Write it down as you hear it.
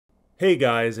Hey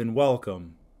guys, and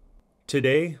welcome.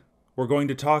 Today, we're going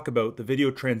to talk about the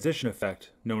video transition effect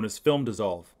known as film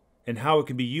dissolve and how it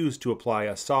can be used to apply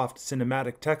a soft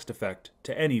cinematic text effect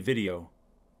to any video.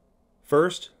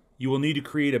 First, you will need to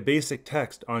create a basic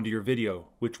text onto your video,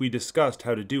 which we discussed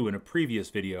how to do in a previous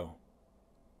video.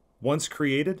 Once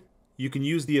created, you can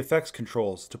use the effects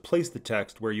controls to place the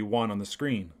text where you want on the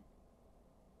screen.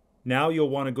 Now you'll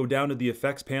want to go down to the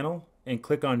effects panel and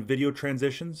click on Video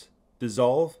Transitions,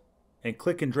 Dissolve, and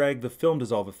click and drag the film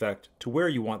dissolve effect to where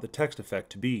you want the text effect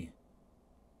to be.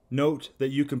 Note that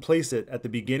you can place it at the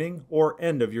beginning or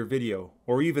end of your video,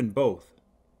 or even both.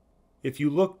 If you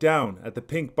look down at the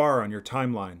pink bar on your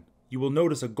timeline, you will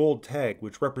notice a gold tag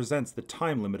which represents the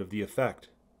time limit of the effect.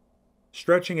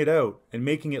 Stretching it out and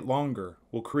making it longer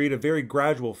will create a very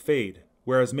gradual fade,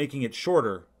 whereas making it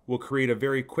shorter will create a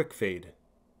very quick fade.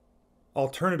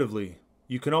 Alternatively,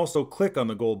 you can also click on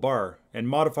the gold bar and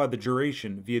modify the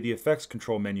duration via the effects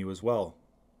control menu as well.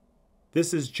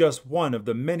 This is just one of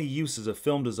the many uses of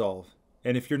film dissolve,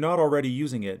 and if you're not already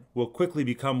using it, will quickly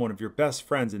become one of your best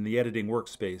friends in the editing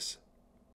workspace.